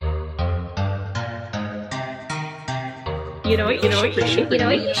You know what you should read. You know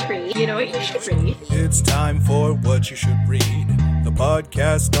what you should read. You know what you should read. It's time for What You Should Read, the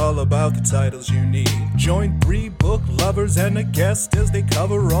podcast all about the titles you need. Join 3 book lovers and a guest as they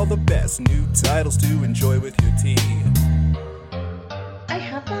cover all the best new titles to enjoy with your tea. I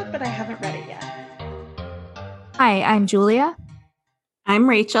have that, but I haven't read it yet. Hi, I'm Julia. I'm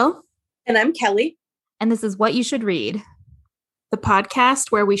Rachel. And I'm Kelly. And this is What You Should Read, the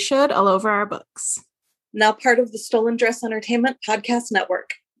podcast where we should all over our books. Now part of the Stolen Dress Entertainment Podcast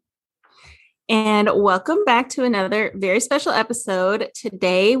Network. And welcome back to another very special episode.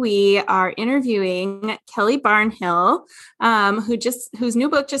 Today we are interviewing Kelly Barnhill, whose new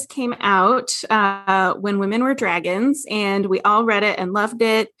book just came out, When Women Were Dragons, and we all read it and loved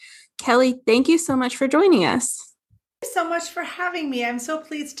it. Kelly, thank you so much for joining us. Thank you so much for having me. I'm so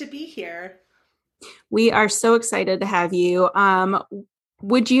pleased to be here. We are so excited to have you.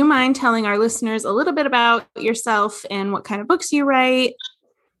 Would you mind telling our listeners a little bit about yourself and what kind of books you write?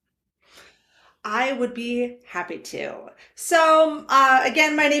 I would be happy to. So,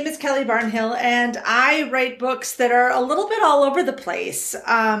 again, my name is Kelly Barnhill, and I write books that are a little bit all over the place.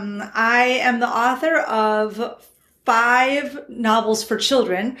 I am the author of 5 novels for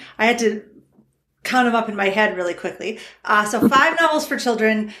children. I had to count them up in my head really quickly. So 5 novels for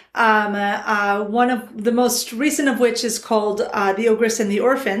children. One of the most recent of which is called The Ogress and the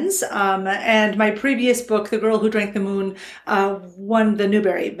Orphans. And my previous book, The Girl Who Drank the Moon, won the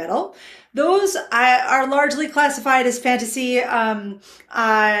Newbery Medal. Those are largely classified as fantasy.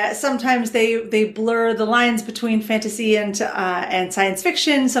 Sometimes they blur the lines between fantasy and science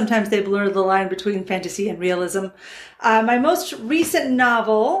fiction. Sometimes they blur the line between fantasy and realism. My most recent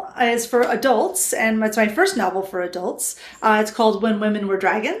novel is for adults, and it's my first novel for adults. It's called When Women Were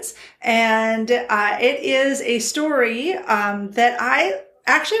Dragons, and it is a story that I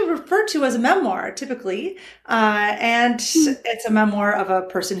actually refer to as a memoir typically. And it's a memoir of a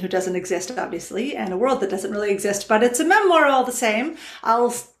person who doesn't exist, obviously, and a world that doesn't really exist, but it's a memoir all the same.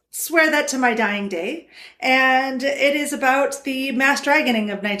 I'll swear that to my dying day. And it is about the mass dragoning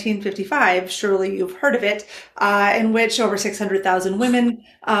of 1955. Surely you've heard of it, in which over 600,000 women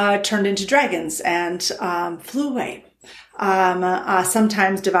turned into dragons and flew away.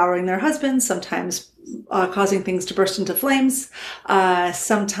 Sometimes devouring their husbands, sometimes causing things to burst into flames,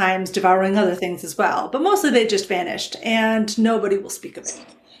 sometimes devouring other things as well. But mostly they just vanished and nobody will speak of it.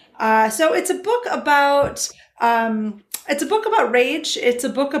 So it's a book about rage. It's a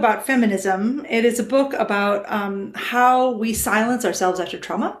book about feminism. It is a book about how we silence ourselves after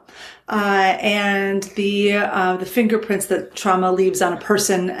trauma, and the fingerprints that trauma leaves on a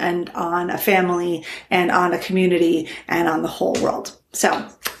person and on a family and on a community and on the whole world. So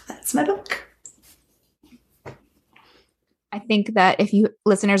that's my book. I think that if you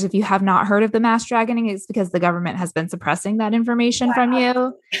have not heard of the mass dragoning, it's because the government has been suppressing that information from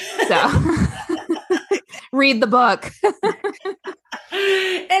you. So read the book.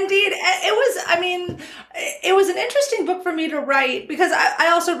 Indeed. It was an interesting book for me to write because I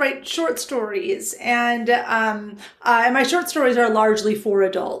also write short stories, and my short stories are largely for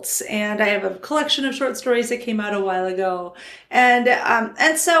adults, and I have a collection of short stories that came out a while ago.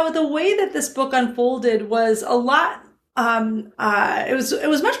 And so the way that this book unfolded was a lot. It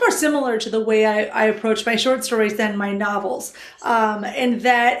was much more similar to the way I approached my short stories than my novels, in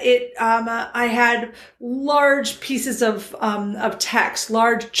that I had large pieces of text,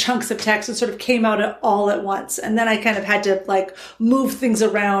 large chunks of text that sort of came out all at once. And then I kind of had to move things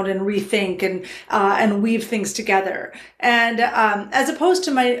around and rethink and weave things together. And, as opposed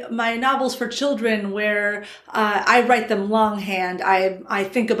to my novels for children where, I write them longhand, I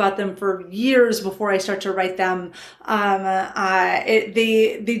think about them for years before I start to write them.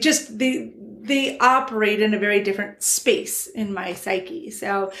 They operate in a very different space in my psyche.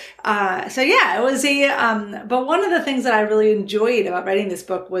 So yeah, it was but one of the things that I really enjoyed about writing this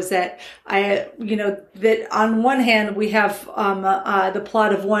book was that that on one hand we have, the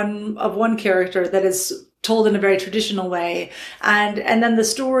plot of one character that is told in a very traditional way, and then the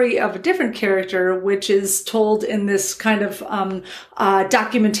story of a different character, which is told in this kind of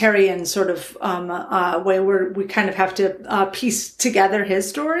documentarian sort of way, where we kind of have to piece together his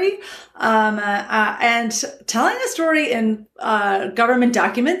story, and telling a story in government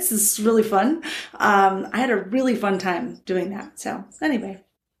documents is really fun. I had a really fun time doing that. So anyway.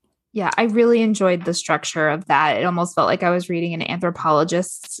 Yeah, I really enjoyed the structure of that. It almost felt like I was reading an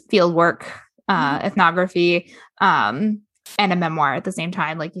anthropologist's fieldwork ethnography, and a memoir at the same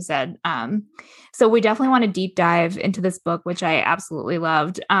time, like you said. So we definitely want to deep dive into this book, which I absolutely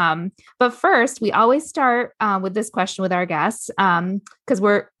loved. But first, we always start with this question with our guests, because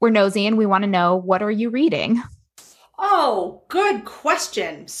we're nosy and we want to know, what are you reading? Oh, good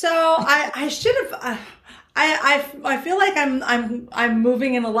question. So I should have. I feel like I'm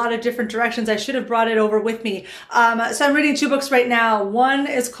moving in a lot of different directions. I should have brought it over with me. So I'm reading two books right now. One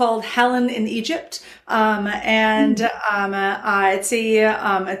is called Helen in Egypt, and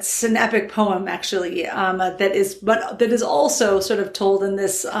it's an epic poem actually, that is also sort of told in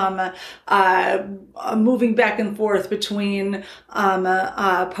this moving back and forth between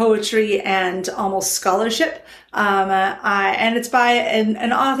poetry and almost scholarship. And it's by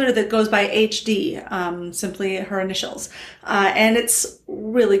an author that goes by HD, simply her initials. And it's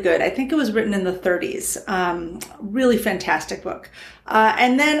really good. I think it was written in the 30s. Really fantastic book.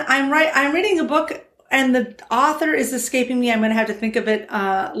 And then I'm reading a book, and the author is escaping me. I'm going to have to think of it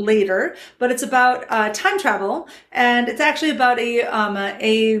later. But it's about time travel, and it's actually about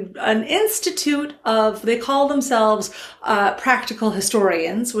an institute of, they call themselves practical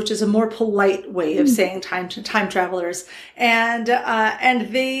historians, which is a more polite way of saying time travelers. And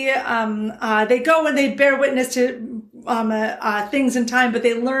they go and they bear witness to things in time, but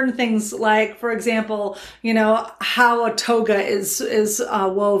they learn things like, for example, how a toga is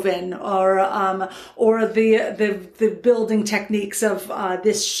woven, or the building techniques of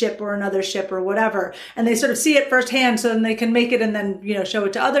this ship or another ship or whatever, and they sort of see it firsthand, so then they can make it and then show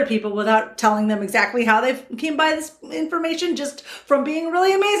it to other people without telling them exactly how they came by this information, just from being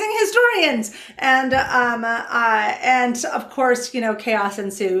really amazing historians. And of course, chaos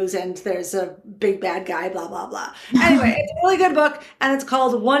ensues, and there's a big bad guy, blah blah blah. Anyway, it's a really good book, and it's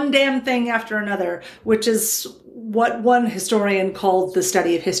called One Damn Thing After Another, which is what one historian called the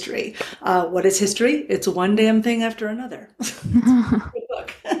study of history. What is history? It's one damn thing after another. Good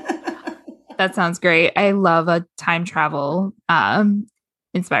book. That sounds great. I love a time travel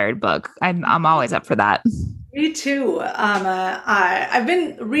inspired book. I'm always up for that. Me too. I've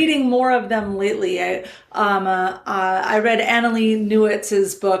been reading more of them lately. I read Annalee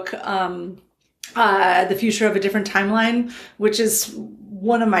Newitz's book, The Future of a Different Timeline, which is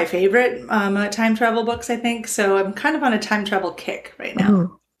one of my favorite time travel books, I think. So I'm kind of on a time travel kick right now.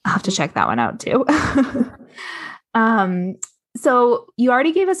 Ooh, I'll have to check that one out too. So you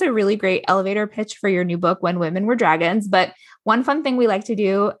already gave us a really great elevator pitch for your new book, When Women Were Dragons. But one fun thing we like to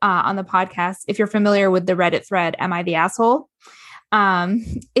do on the podcast, if you're familiar with the Reddit thread, Am I the Asshole?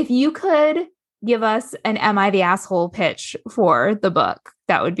 If you could give us an Am I the Asshole pitch for the book,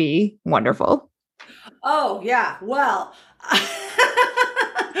 that would be wonderful. Oh, yeah. Well,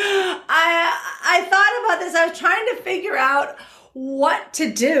 I thought about this. I was trying to figure out what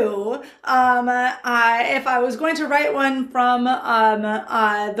to do if I was going to write one from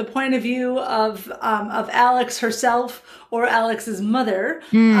the point of view of Alex herself or Alex's mother.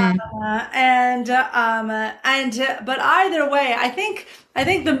 But either way, I think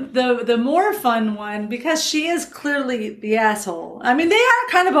the more fun one, because she is clearly the asshole. I mean, they are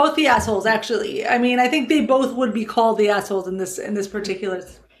kind of both the assholes, actually. I mean, I think they both would be called the assholes in this particular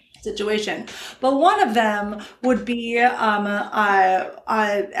situation. But one of them would be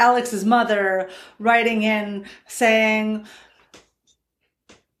Alex's mother writing in saying,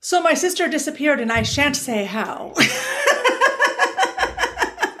 "So my sister disappeared and I shan't say how."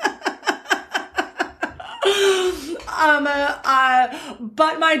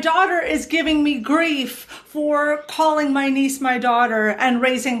 But my daughter is giving me grief for calling my niece my daughter and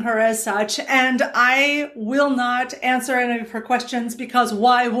raising her as such, and I will not answer any of her questions, because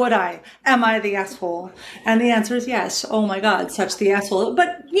why would I? Am I the asshole? And the answer is yes. Oh my God, such the asshole.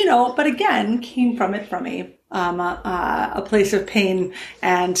 But again, came from a place of pain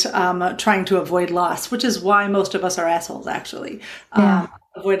and trying to avoid loss, which is why most of us are assholes, actually.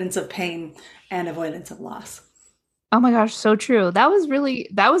 Avoidance of pain and avoidance of loss. Oh my gosh, so true. That was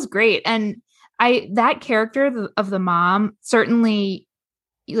great. And that character of the mom, certainly,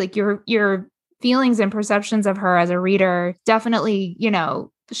 like, your feelings and perceptions of her as a reader definitely,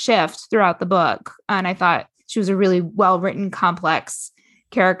 shift throughout the book. And I thought she was a really well-written, complex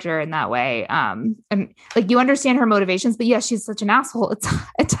character in that way. And like, you understand her motivations, but yes, she's such an asshole at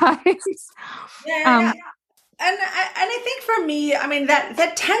times. Yeah. And I think for me, I mean,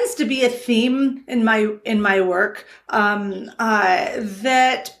 that tends to be a theme in my work,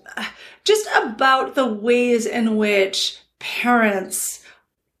 that just about the ways in which parents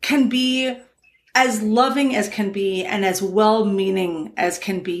can be as loving as can be and as well-meaning as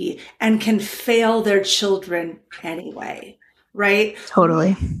can be, and can fail their children anyway. Right?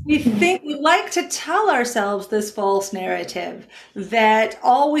 Totally. We like to tell ourselves this false narrative that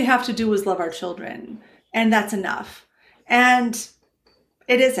all we have to do is love our children, and that's enough. And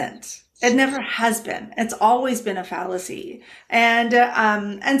it isn't. It never has been. It's always been a fallacy.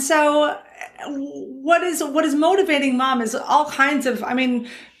 And so what is motivating mom is all kinds of, I mean,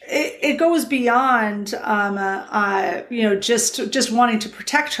 it goes beyond, just wanting to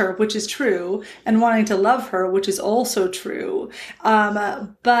protect her, which is true, and wanting to love her, which is also true.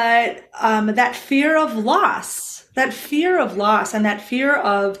 But that fear of loss, and that fear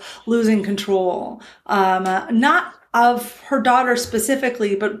of losing control, not of her daughter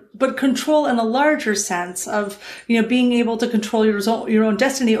specifically, but control in a larger sense of, being able to control your own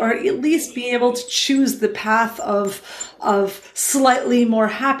destiny, or at least be able to choose the path of slightly more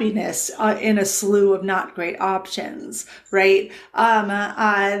happiness in a slew of not great options, right?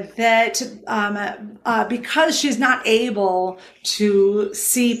 Because she's not able to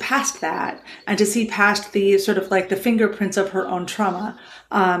see past that and to see past the sort of like the fingerprints of her own trauma,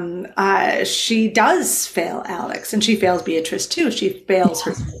 she does fail Alex, and she fails Beatrice too. She fails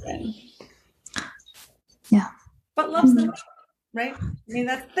her children. Yeah. But loves them, right? I mean,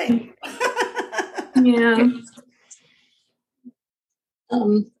 that's the thing. Yeah.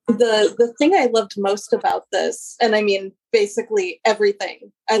 The thing I loved most about this, and I mean, basically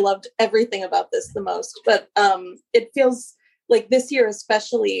everything, I loved everything about this the most, but it feels like this year,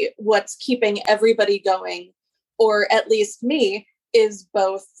 especially, what's keeping everybody going, or at least me, is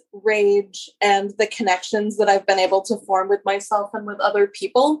both rage and the connections that I've been able to form with myself and with other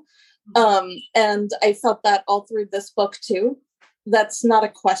people. And I felt that all through this book too. That's not a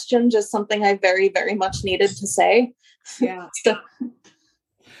question, just something I very, very much needed to say. Yeah.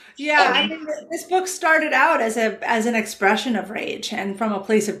 Yeah, I mean, this book started out as an expression of rage, and from a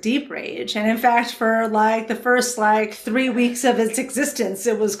place of deep rage. And in fact, for like the first 3 weeks of its existence,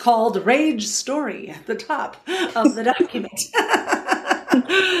 it was called Rage Story at the top of the document.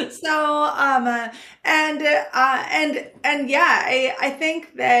 So, I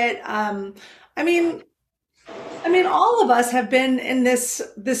think that, I mean, all of us have been in this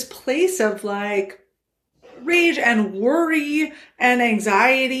place of like rage and worry and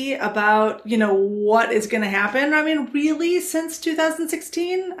anxiety about, what is going to happen. I mean, really, since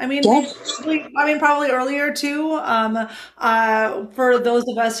 2016. I mean, probably earlier too. For those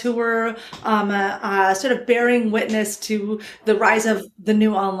of us who were sort of bearing witness to the rise of the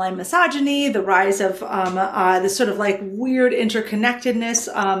new online misogyny, the rise of this sort of like weird interconnectedness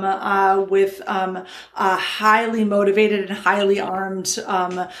with highly motivated and highly armed,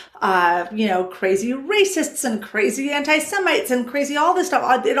 crazy racists and crazy anti-Semites and crazy all this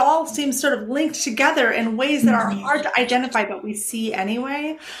stuff. It all seems sort of linked together in ways that are hard to identify, but we see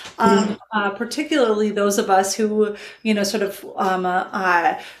anyway. Particularly those of us who, sort of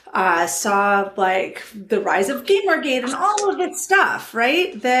saw like the rise of Gamergate and all of its stuff,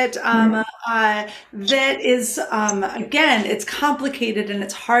 right? That that is again, it's complicated and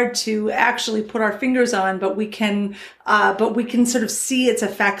it's hard to actually put our fingers on, but we can sort of see its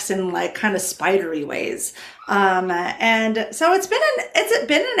effects in like kind of spidery ways. And so it's been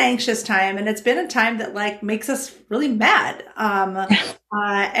an anxious time, and it's been a time that like makes us really mad. And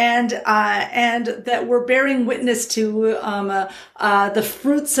that we're bearing witness to the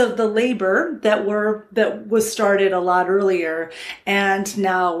fruits of the labor that was started a lot earlier, and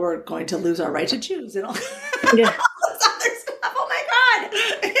now we're going to lose our right to choose and all this other stuff. Oh my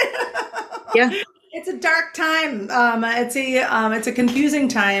God! Yeah. It's a dark time. It's a confusing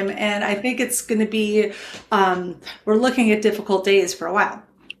time, and I think it's going to be. We're looking at difficult days for a while,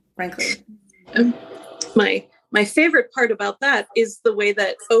 frankly. My favorite part about that is the way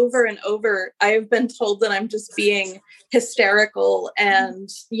that over and over I have been told that I'm just being hysterical and,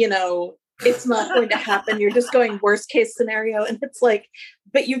 it's not going to happen. You're just going worst case scenario. And it's like,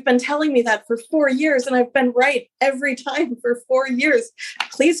 but you've been telling me that for 4 years and I've been right every time for 4 years.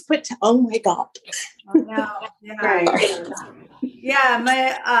 Please quit. Oh my God. Oh, no. Yeah. Right.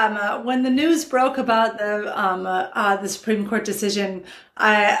 Yeah. When the news broke about the Supreme Court decision,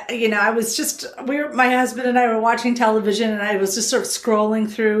 my husband and I were watching television, and I was just sort of scrolling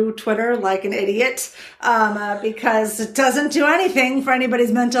through Twitter like an idiot, because it doesn't do anything for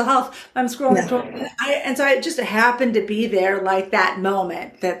anybody's mental health. I'm scrolling through, and so I just happened to be there like that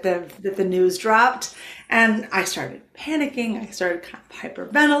moment that the news dropped, and I started panicking. I started kind of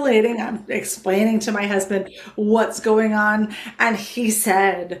hyperventilating. I'm explaining to my husband what's going on, and he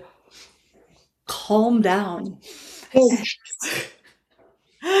said, "Calm down."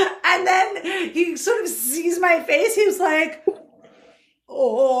 And then he sort of sees my face. He was like,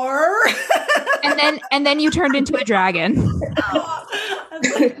 "Or," and then you turned into a dragon. I was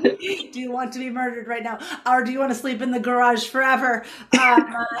Do you want to be murdered right now, or do you want to sleep in the garage forever? Yeah.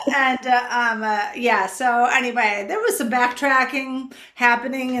 So anyway, there was some backtracking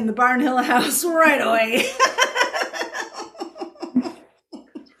happening in the Barnhill house right away.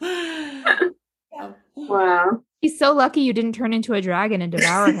 Wow. He's so lucky you didn't turn into a dragon and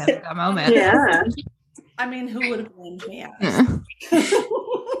devoured him at that moment. Yeah. I mean, who would have blamed me?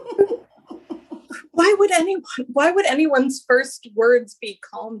 Why would anyone's first words be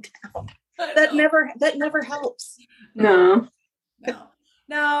calm down? That never helps. No.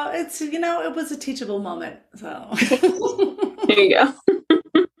 No, it's, it was a teachable moment. So There you go.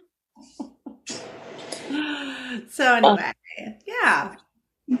 So anyway, yeah.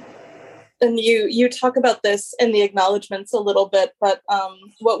 And you talk about this in the acknowledgments a little bit, but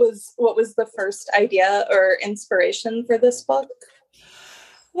what was the first idea or inspiration for this book?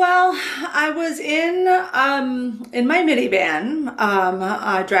 Well, I was in my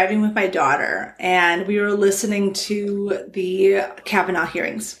minivan driving with my daughter, and we were listening to the Kavanaugh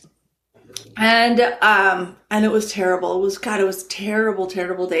hearings, and it was terrible. It was terrible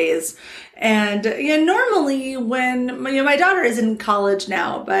days. And normally when my daughter is in college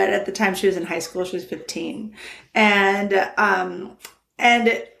now, but at the time she was in high school, she was 15, and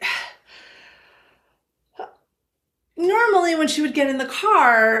normally when she would get in the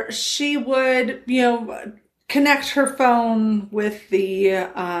car, she would, connect her phone with the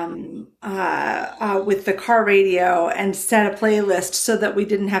car radio and set a playlist so that we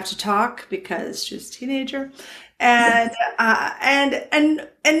didn't have to talk because she was a teenager. And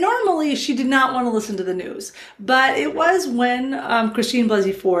normally she did not want to listen to the news, but it was when Christine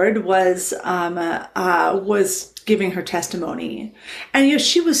Blasey Ford was giving her testimony, and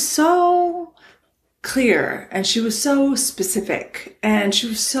she was so clear, and she was so specific, and she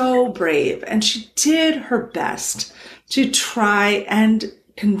was so brave, and she did her best to try and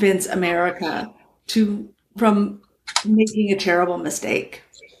convince America from making a terrible mistake.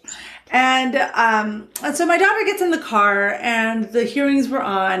 And so my daughter gets in the car, and the hearings were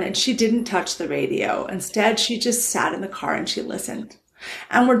on, and she didn't touch the radio. Instead, she just sat in the car and she listened.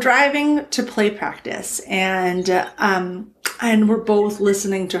 And we're driving to play practice, and we're both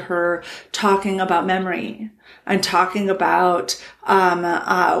listening to her talking about memory and talking about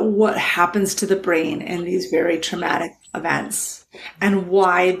what happens to the brain in these very traumatic events, and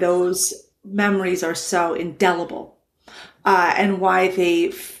why those memories are so indelible, and why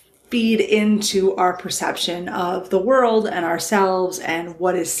they feed into our perception of the world and ourselves, and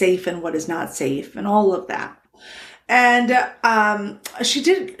what is safe and what is not safe, and all of that. And she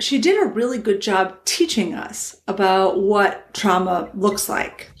did a really good job teaching us about what trauma looks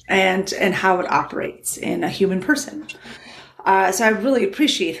like and how it operates in a human person. So I really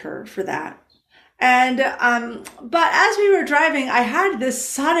appreciate her for that. And but as we were driving, I had this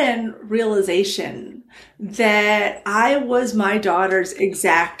sudden realization that I was my daughter's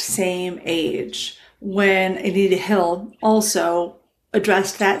exact same age when Anita Hill also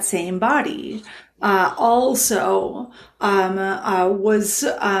addressed that same body. Also was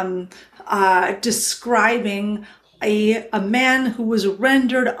describing a man who was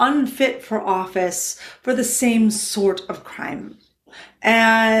rendered unfit for office for the same sort of crime,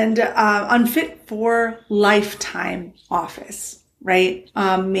 and unfit for lifetime office, right?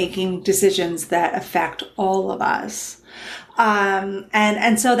 Making decisions that affect all of us.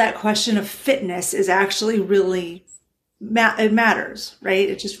 And so that question of fitness is actually really it matters, right?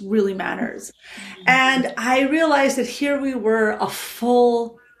 It just really matters. And I realized that here we were a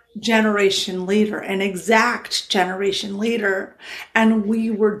full generation later, an exact generation later, and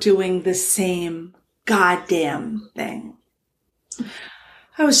we were doing the same goddamn thing.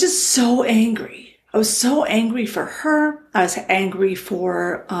 I was just so angry. I was so angry for her. I was angry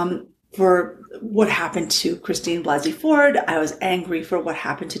for what happened to Christine Blasey Ford. I was angry for what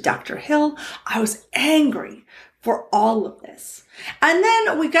happened to Dr. Hill. I was angry for all of this. And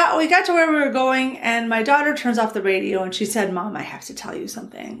then we got to where we were going, and my daughter turns off the radio and she said, "Mom, I have to tell you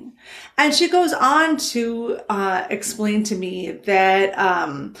something." And she goes on to explain to me that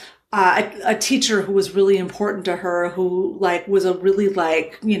a teacher who was really important to her, who was a really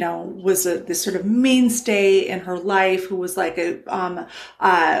was this sort of mainstay in her life, who was like kind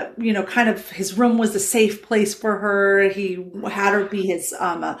of, his room was a safe place for her. He had her be his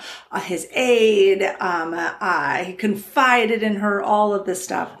aide. He confided in her, all of this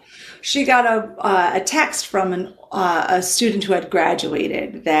stuff. She got a text from a student who had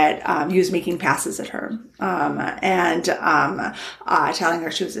graduated that he was making passes at her, and telling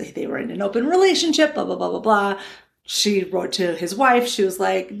her they were in an open relationship, blah, blah, blah, blah, blah. She wrote to his wife. She was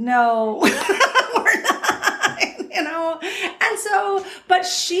like, "No, we're not," And But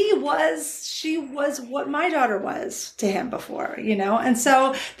she was what my daughter was to him before, and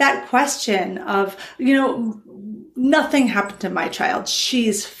so that question of, nothing happened to my child.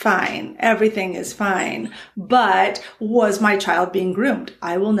 She's fine. Everything is fine. But was my child being groomed?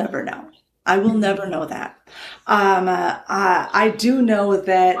 I will never know. I will never know that. I do know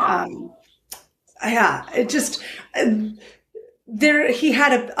that, it just, he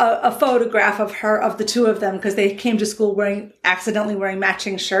had a photograph of the two of them because they came to school accidentally wearing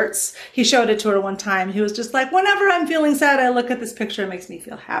matching shirts. He showed it to her one time. He was just like, whenever I'm feeling sad, I look at this picture, it makes me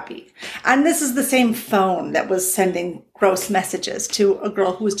feel happy. And this is the same phone that was sending gross messages to a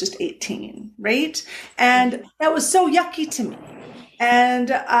girl who was just 18, right? And that was so yucky to me. And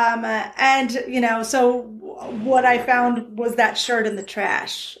so what I found was that shirt in the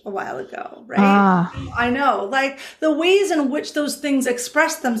trash a while ago, right? I know, like the ways in which those things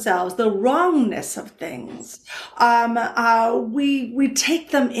express themselves, the wrongness of things, we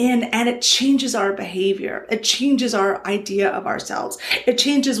take them in and it changes our behavior. It changes our idea of ourselves. It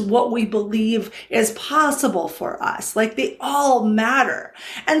changes what we believe is possible for us. Like they all matter.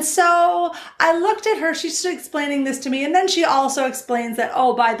 And so I looked at her, she's explaining this to me. And then she also explains that,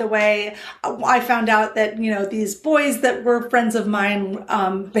 oh, by the way, I found out that, these boys that were friends of mine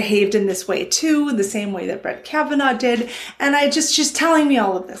behaved in this way too, in the same way that Brett Kavanaugh did. And she's telling me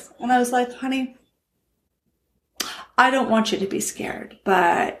all of this. And I was like, honey, I don't want you to be scared,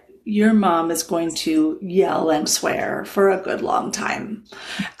 but your mom is going to yell and swear for a good long time.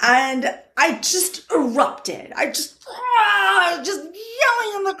 And I just erupted. I just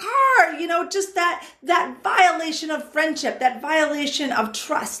yelling in the car, just that violation of friendship, that violation of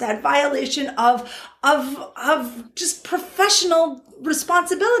trust, that violation of just professional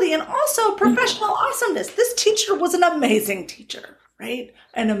responsibility and also professional awesomeness. This teacher was an amazing teacher, right?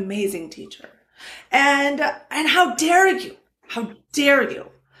 An amazing teacher. And how dare you? How dare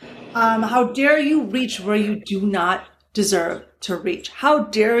you? How dare you reach where you do not deserve to reach? How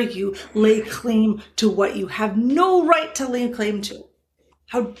dare you lay claim to what you have no right to lay claim to?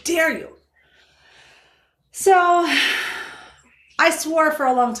 How dare you? So I swore for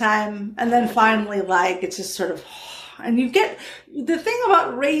a long time, and then finally, it's just sort of, and you get, the thing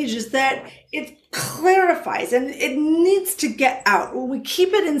about rage is that it clarifies and it needs to get out. When we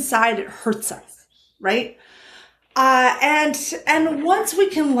keep it inside, it hurts us, right? And once we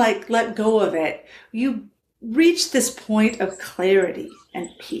can let go of it, you reach this point of clarity and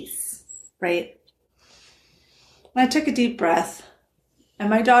peace, right? And I took a deep breath and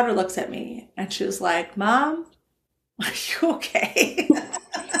my daughter looks at me and she was like, Mom, are you okay? And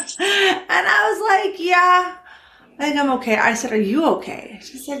I was like, yeah, I think I'm okay. I said, are you okay?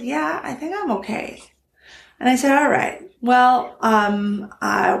 She said, yeah, I think I'm okay. And I said, all right, well,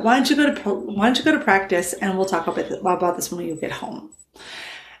 why don't you go to practice and we'll talk about this when you get home.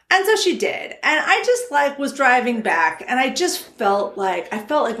 And so she did. And I just was driving back and I just felt like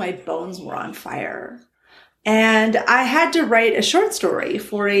my bones were on fire. And I had to write a short story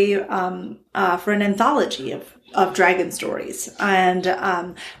for an anthology of dragon stories, and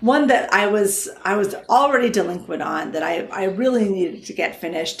one that I was already delinquent on, that I really needed to get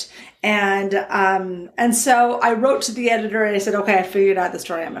finished. And so I wrote to the editor and I said, okay, I figured out the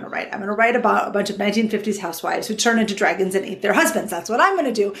story I'm going to write. I'm going to write about a bunch of 1950s housewives who turn into dragons and eat their husbands. That's what I'm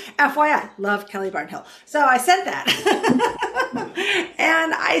going to do. FYI, love Kelly Barnhill. So I sent that.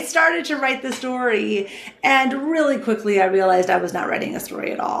 And I started to write the story. And really quickly, I realized I was not writing a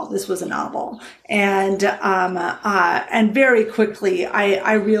story at all. This was a novel. And very quickly,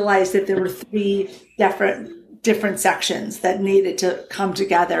 I realized that there were three different sections that needed to come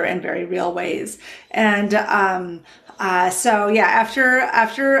together in very real ways. And so yeah,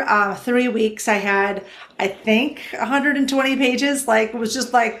 after 3 weeks, I had, I think, 120 pages. It was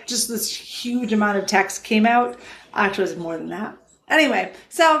just this huge amount of text came out. Actually, it was more than that. Anyway,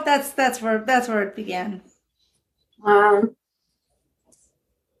 so that's where it began.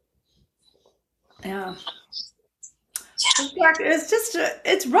 Yeah.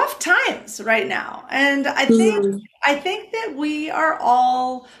 It's rough times right now. And I think that we are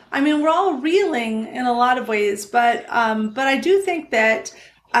all, we're all reeling in a lot of ways, but I do think that,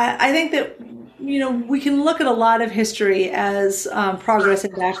 I think that, we can look at a lot of history as progress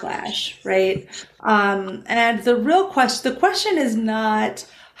and backlash, right? And the question is not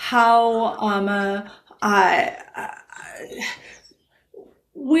how,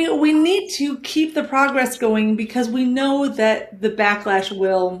 we need to keep the progress going because we know that the backlash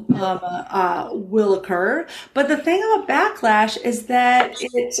will occur. But the thing about backlash is that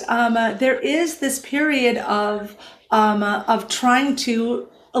there is this period of trying to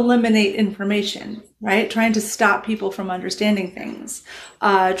eliminate information, right? Trying to stop people from understanding things,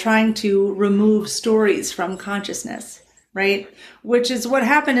 trying to remove stories from consciousness, right? Which is what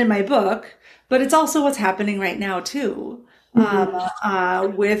happened in my book, but it's also what's happening right now too.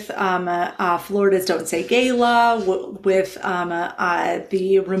 With Florida's Don't Say Gay law, with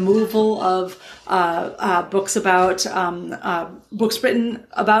the removal of books about books written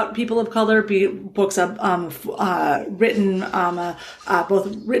about people of color, books written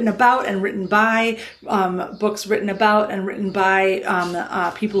both written about and written by, books written about and written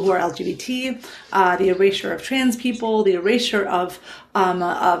by people who are LGBT, the erasure of trans people, the erasure of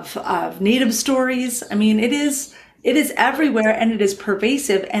Native stories. I mean, it is everywhere, and it is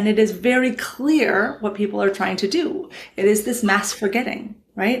pervasive, and it is very clear what people are trying to do. It is this mass forgetting,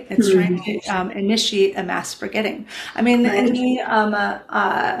 right? It's trying to initiate a mass forgetting. I mean,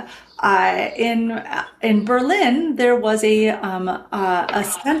 in Berlin, there was a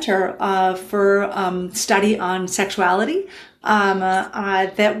center for study on sexuality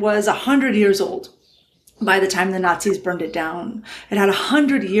that was 100 years old by the time the Nazis burned it down. It had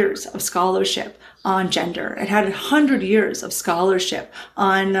 100 years of scholarship on gender. It had 100 years of scholarship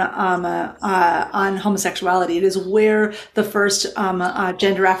on homosexuality. It is where the first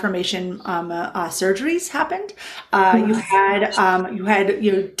gender affirmation surgeries happened. You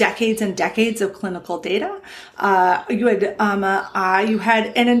had decades and decades of clinical data. You had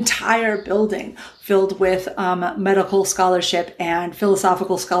an entire building filled with medical scholarship and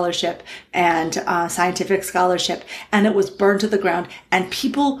philosophical scholarship and scientific scholarship, and it was burned to the ground, and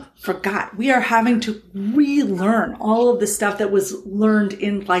people forgot. We are having to relearn all of the stuff that was learned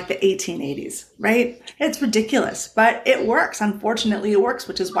in like the 1880s, right? It's ridiculous, but it works. Unfortunately, it works,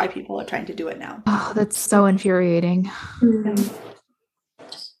 which is why people are trying to do it now. Oh, that's so infuriating.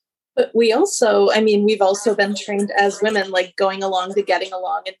 But we've also been trained as women, like going along to getting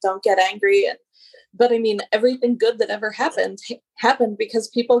along and don't get angry. But I mean, everything good that ever happened because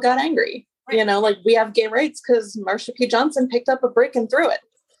people got angry. Right. You know, like we have gay rights because Marsha P. Johnson picked up a brick and threw it.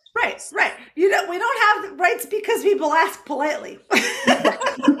 Right. We don't have rights because people ask politely.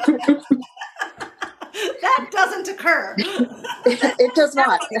 That doesn't occur. It does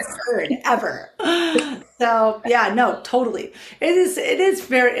not. Ever. So yeah, no, totally. It is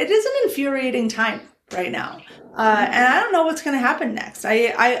an infuriating time right now. And I don't know what's going to happen next.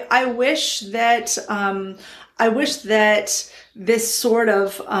 I wish that this sort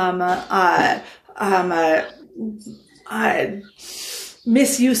of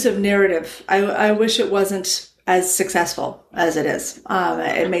misuse of narrative, I wish it wasn't as successful as it is.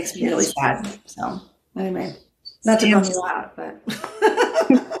 It makes me really sad. So anyway, not to bum you out, but.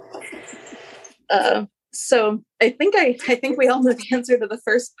 So I think we all know the answer to the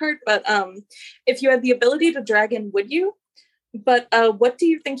first part, but if you had the ability to dragon, would you? But what do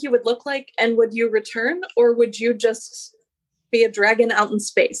you think you would look like, and would you return, or would you just be a dragon out in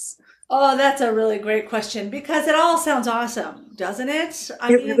space? Oh, that's a really great question, because it all sounds awesome, doesn't it?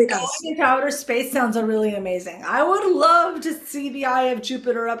 It really does. Going into outer space sounds really amazing. I would love to see the eye of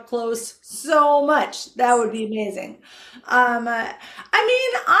Jupiter up close so much. That would be amazing. I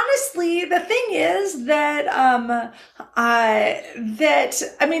mean, honestly, the thing is that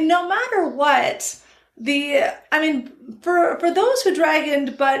no matter what, for those who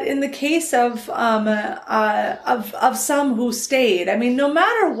dragoned, but in the case of some who stayed, I mean, no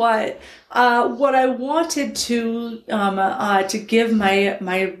matter what I wanted to give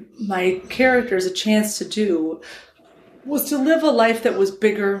my characters a chance to do was to live a life that was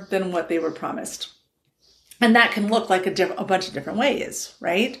bigger than what they were promised. And that can look like a bunch of different ways,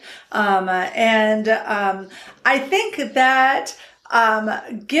 right? I think that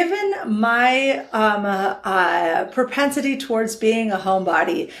given my propensity towards being a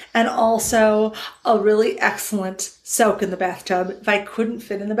homebody, and also a really excellent soak in the bathtub, if I couldn't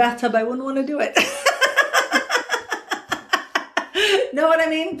fit in the bathtub, I wouldn't want to do it. Know what I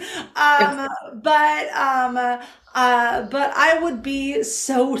mean? But I would be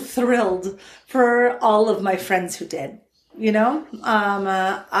so thrilled for all of my friends who did, you know?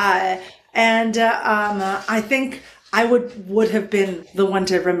 I think I would have been the one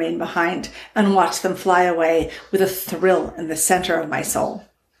to remain behind and watch them fly away with a thrill in the center of my soul.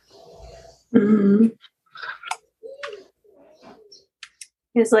 Mm-hmm.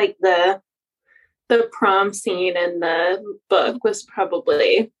 It's like the prom scene in the book was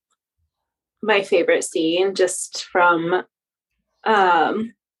probably my favorite scene, just from how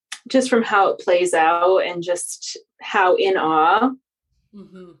it plays out and just how in awe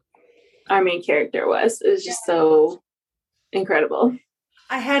our main character was. It was just so incredible.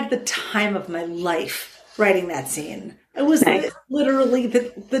 I had the time of my life writing that scene. It was Nice. literally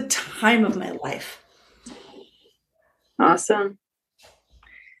the time of my life. Awesome.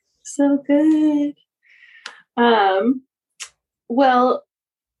 So good. Well,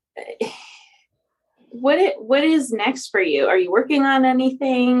 what is next for you? Are you working on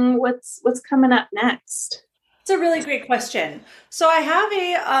anything? What's coming up next? It's a really great question. So I have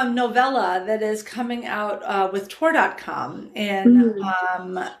a novella that is coming out with Tor.com in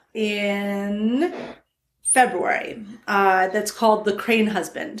February. That's called The Crane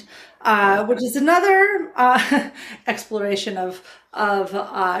Husband, which is another exploration of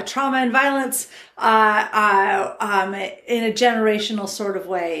trauma and violence in a generational sort of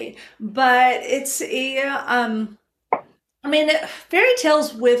way. But it's fairy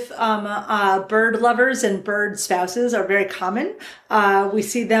tales with bird lovers and bird spouses are very common. We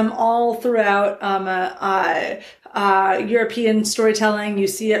see them all throughout European storytelling. You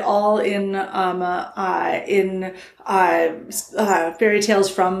see it all in fairy tales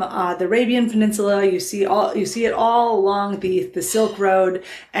from the Arabian Peninsula. You see it all along the Silk Road,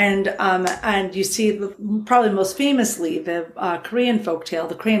 and you see probably most famously the Korean folktale,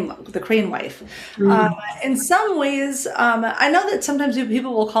 the Crane Wife. In some ways, I know that sometimes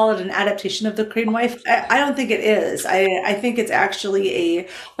people will call it an adaptation of the Crane Wife. I don't think it is. I think it's actually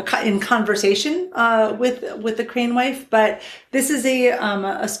in conversation with the Crane Wife, but this is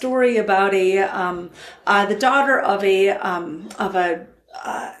a story about the daughter of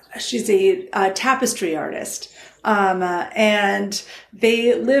she's a tapestry artist. And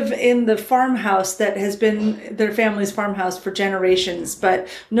they live in the farmhouse that has been their family's farmhouse for generations, but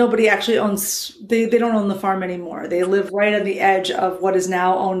nobody actually they don't own the farm anymore. They live right on the edge of what is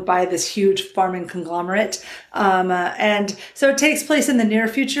now owned by this huge farming conglomerate. And so it takes place in the near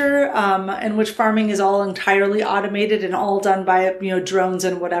future, in which farming is all entirely automated and all done by, drones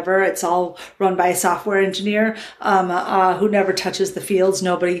and whatever. It's all run by a software engineer, who never touches the fields.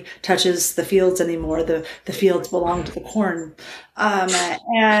 Nobody touches the fields anymore. The fields belong to the corn.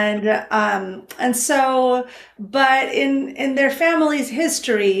 And so, but in their family's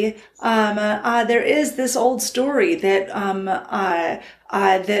history, there is this old story that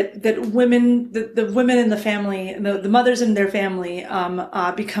women, the women in the family, the mothers in their family,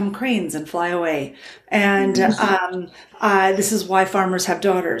 become cranes and fly away. And, this is why farmers have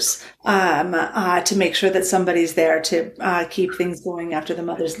daughters, to make sure that somebody's there to, keep things going after the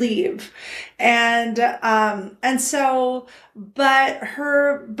mothers leave. And so, but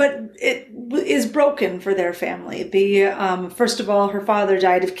it is broken for their family. First of all, her father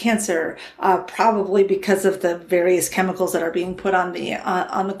died of cancer, probably because of the various chemicals that are being put on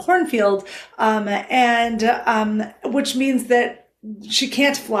the cornfield, which means that she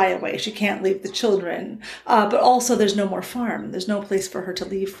can't fly away. She can't leave the children. But also there's no more farm. There's no place for her to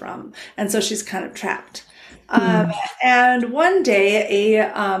leave from. And so she's kind of trapped. And one day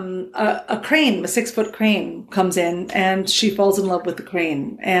a crane, a 6-foot crane comes in and she falls in love with the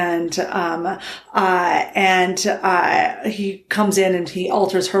crane. And he comes in and he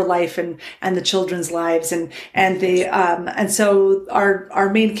alters her life and the children's lives. And so our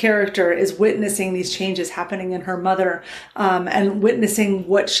main character is witnessing these changes happening in her mother, and witnessing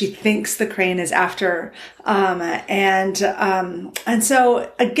what she thinks the crane is after. And so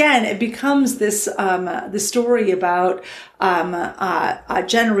again, it becomes this story about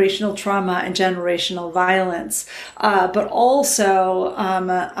generational trauma and generational violence, but also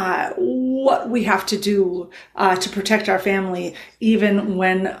what we have to do to protect our family, even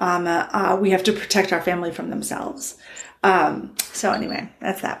when we have to protect our family from themselves. So anyway,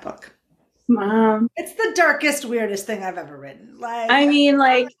 that's that book. Mom, it's the darkest, weirdest thing I've ever written.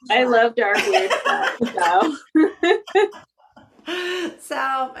 I love dark, weird stuff.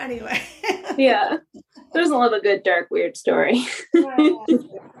 So anyway, yeah, there's a love a good, dark, weird story.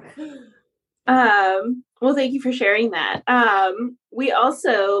 Well, thank you for sharing that. We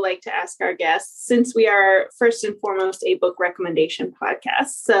also like to ask our guests, since we are first and foremost a book recommendation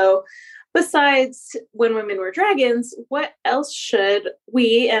podcast. So besides When Women Were Dragons, what else should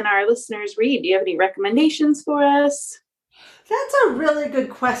we and our listeners read? Do you have any recommendations for us? That's a really good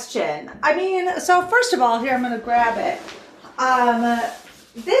question. So first of all, here, I'm going to grab it.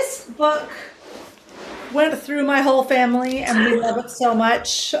 This book went through my whole family and we love it so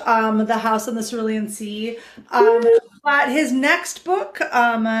much. The House on the Cerulean Sea. But his next book,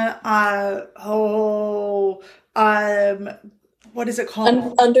 what is it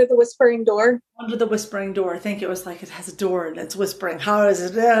called? Under the Whispering Door. Under the Whispering Door. I think it was like it has a door and it's whispering. How is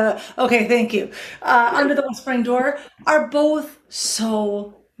it? Okay, thank you. Under the Whispering Door are both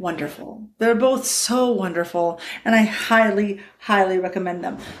so wonderful. They're both so wonderful, and I highly, highly recommend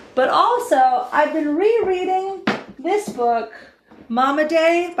them. But also, I've been rereading this book, Mama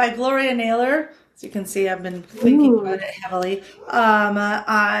Day by Gloria Naylor, As you can see, I've been thinking about it heavily.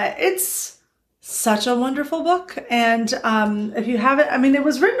 It's such a wonderful book. And if you haven't, I mean, it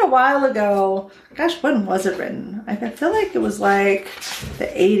was written a while ago. Gosh, when was it written? I feel like it was like the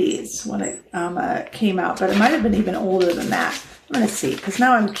 80s when it came out, but it might have been even older than that. I'm going to see, because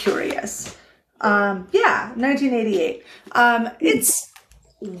now I'm curious. 1988. It's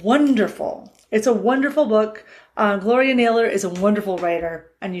wonderful. It's a wonderful book. Gloria Naylor is a wonderful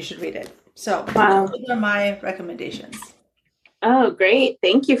writer, and you should read it. So those are my recommendations. Oh, great.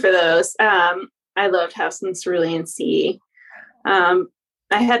 Thank you for those. I loved House in Cerulean Sea. I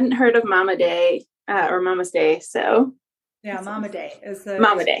hadn't heard of Mama Day or Mama's Day, so. Yeah, Mama Day is the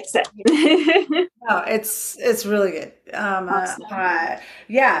Mama Day. So. Oh, it's really good. Awesome.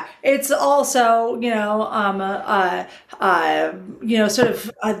 It's also sort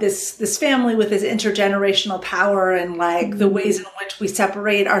of this family with this intergenerational power and like the ways in which we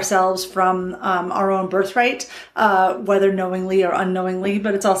separate ourselves from our own birthright, whether knowingly or unknowingly.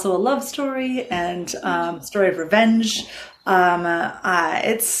 But it's also a love story and story of revenge.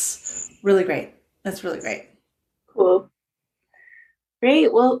 It's really great. It's really great. Cool.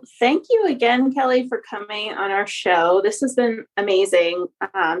 Great. Well, thank you again, Kelly, for coming on our show. This has been amazing.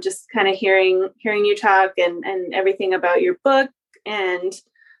 Just kind of hearing you talk and everything about your book. And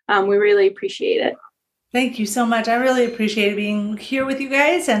we really appreciate it. Thank you so much. I really appreciate being here with you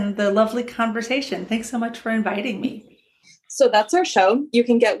guys and the lovely conversation. Thanks so much for inviting me. So that's our show. You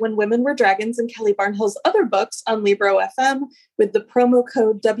can get When Women Were Dragons and Kelly Barnhill's other books on Libro FM with the promo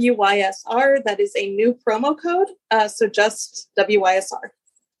code WYSR. That is a new promo code. So just WYSR.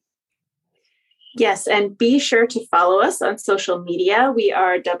 Yes. And be sure to follow us on social media. We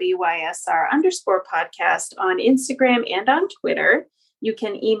are WYSR_podcast on Instagram and on Twitter. You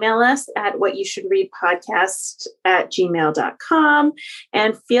can email us at whatyoushouldreadpodcast@gmail.com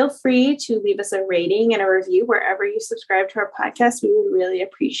and feel free to leave us a rating and a review wherever you subscribe to our podcast. We would really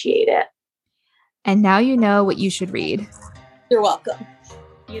appreciate it. And now you know what you should read. You're welcome.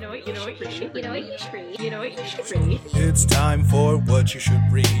 You know what you should read. It's time for What You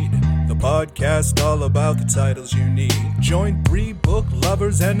Should Read, the podcast all about the titles you need. Join 3 book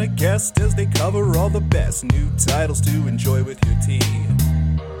lovers and a guest as they cover all the best new titles to enjoy with your tea.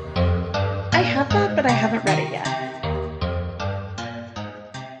 I have that, but I haven't read it yet.